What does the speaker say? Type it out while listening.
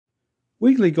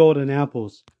Weekly Golden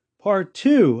Apples, Part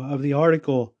 2 of the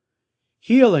article,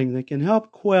 Healing That Can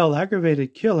Help Quell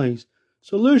Aggravated Killings,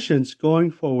 Solutions Going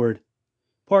Forward,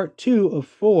 Part 2 of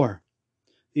 4.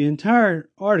 The entire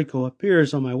article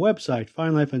appears on my website,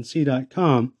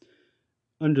 finelifenc.com,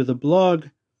 under the blog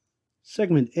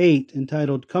segment 8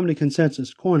 entitled Come to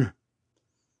Consensus Corner.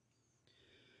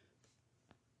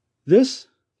 This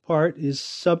part is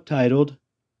subtitled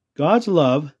God's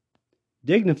Love,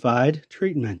 Dignified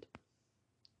Treatment.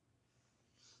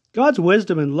 God's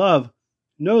wisdom and love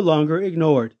no longer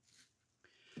ignored.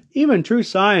 Even true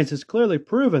science has clearly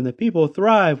proven that people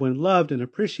thrive when loved and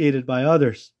appreciated by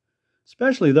others,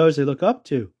 especially those they look up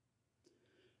to.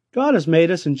 God has made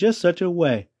us in just such a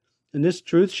way, and this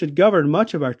truth should govern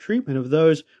much of our treatment of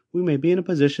those we may be in a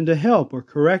position to help or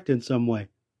correct in some way.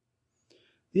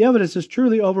 The evidence is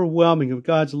truly overwhelming of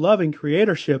God's loving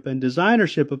creatorship and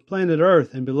designership of planet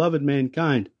Earth and beloved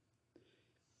mankind.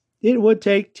 It would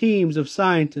take teams of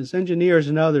scientists, engineers,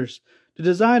 and others to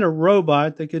design a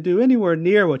robot that could do anywhere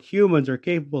near what humans are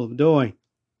capable of doing.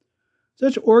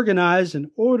 Such organized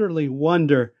and orderly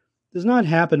wonder does not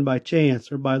happen by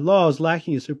chance or by laws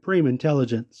lacking a supreme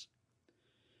intelligence.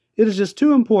 It is just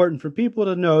too important for people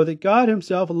to know that God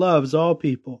Himself loves all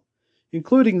people,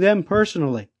 including them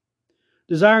personally,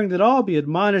 desiring that all be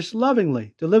admonished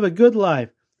lovingly to live a good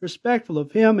life, respectful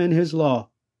of Him and His law.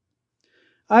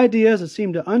 Ideas that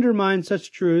seem to undermine such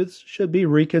truths should be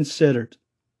reconsidered.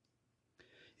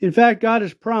 In fact, God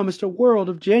has promised a world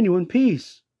of genuine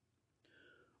peace.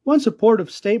 One supportive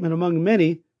statement among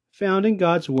many found in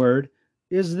God's Word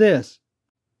is this: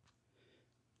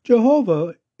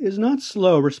 Jehovah is not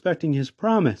slow respecting His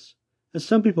promise, as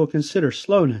some people consider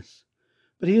slowness,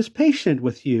 but He is patient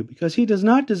with you because He does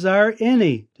not desire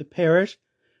any to perish,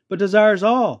 but desires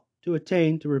all to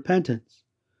attain to repentance.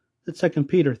 That's 2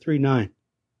 Peter 3:9.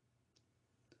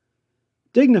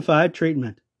 Dignified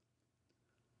treatment.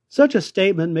 Such a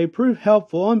statement may prove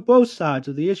helpful on both sides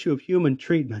of the issue of human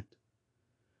treatment.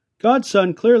 God's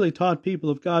Son clearly taught people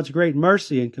of God's great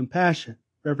mercy and compassion,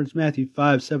 reference Matthew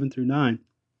 5:7-9.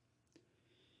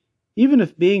 Even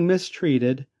if being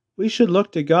mistreated, we should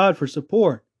look to God for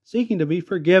support, seeking to be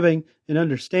forgiving and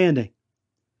understanding.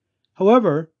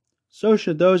 However, so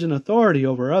should those in authority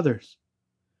over others.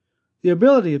 The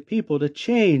ability of people to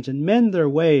change and mend their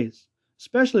ways,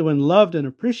 especially when loved and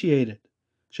appreciated,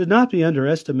 should not be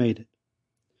underestimated.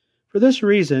 For this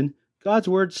reason, God's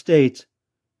Word states,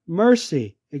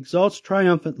 mercy exalts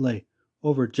triumphantly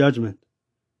over judgment.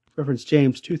 Reference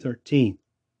James 2:13.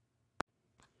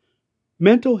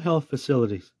 Mental health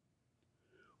facilities.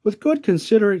 With good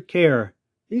considerate care,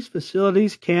 these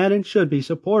facilities can and should be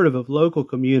supportive of local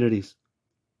communities.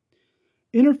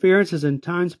 Interferences in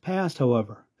times past,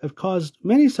 however, have caused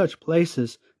many such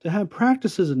places to have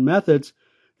practices and methods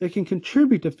that can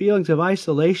contribute to feelings of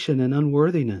isolation and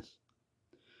unworthiness.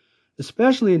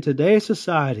 Especially in today's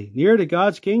society, near to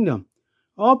God's kingdom,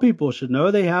 all people should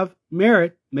know they have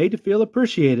merit made to feel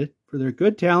appreciated for their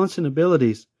good talents and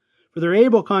abilities, for their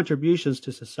able contributions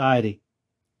to society.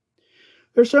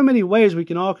 There are so many ways we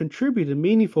can all contribute in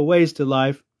meaningful ways to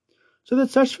life, so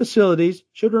that such facilities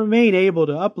should remain able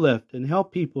to uplift and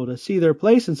help people to see their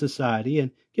place in society and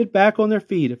get back on their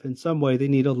feet if in some way they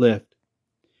need a lift.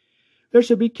 There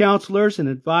should be counselors and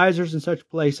advisors in such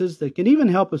places that can even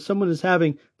help if someone is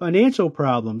having financial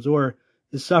problems or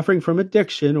is suffering from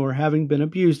addiction or having been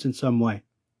abused in some way.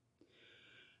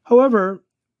 However,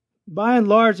 by and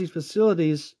large, these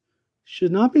facilities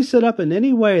should not be set up in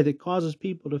any way that causes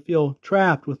people to feel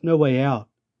trapped with no way out.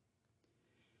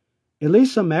 At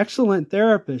least some excellent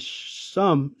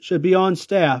therapists, should be on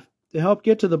staff to help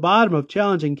get to the bottom of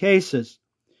challenging cases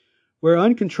where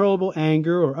uncontrollable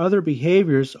anger or other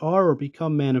behaviors are or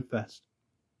become manifest.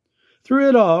 Through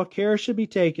it all, care should be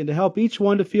taken to help each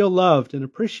one to feel loved and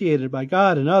appreciated by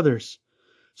God and others,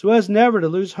 so as never to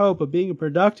lose hope of being a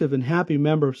productive and happy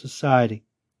member of society.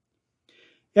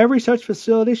 Every such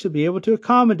facility should be able to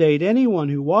accommodate anyone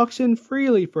who walks in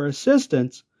freely for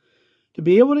assistance to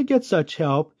be able to get such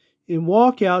help and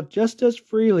walk out just as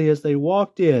freely as they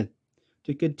walked in,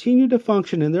 to continue to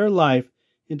function in their life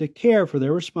and to care for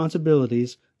their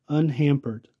responsibilities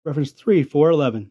unhampered. Reference 3.411.